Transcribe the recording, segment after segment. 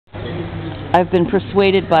I've been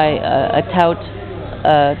persuaded by a tout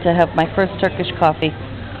to have my first Turkish coffee.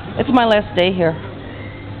 It's my last day here.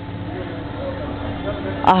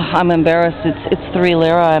 I'm embarrassed. It's 3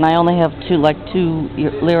 lira, and I only have two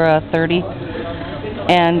lira 30.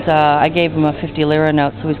 And I gave him a 50 lira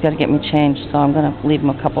note, so he's got to get me change. So I'm going to leave him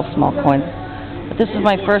a couple small coins. But this is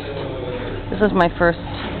my first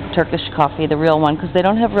Turkish coffee, the real one, because they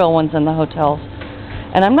don't have real ones in the hotels.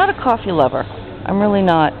 And I'm not a coffee lover. I'm really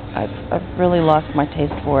not. I've really lost my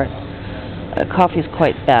taste for it. Coffee's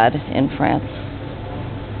quite bad in France.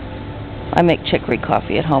 I make chicory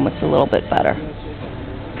coffee at home. It's a little bit better.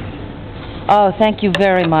 Oh, thank you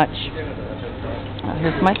very much.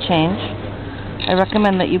 Here's my change. I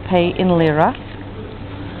recommend that you pay in lira,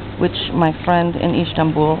 which my friend in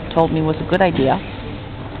Istanbul told me was a good idea.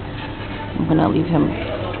 I'm going to leave him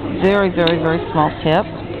very, very, very small tip.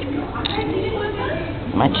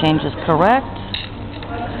 My change is correct.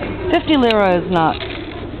 50 lira is not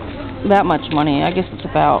that much money. I guess it's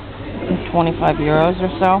about 25 euros or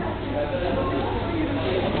so.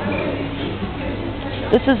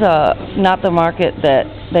 This is not the market that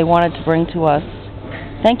they wanted to bring to us.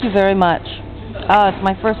 Thank you very much. It's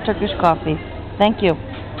my first Turkish coffee. Thank you.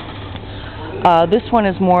 This one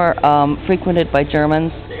is more frequented by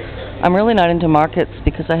Germans. I'm really not into markets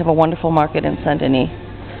because I have a wonderful market in Saint-Denis.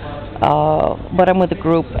 But I'm with a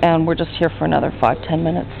group, and we're just here for another 5-10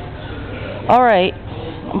 minutes. All right.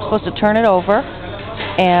 I'm supposed to turn it over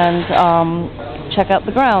and check out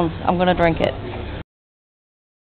the grounds. I'm going to drink it.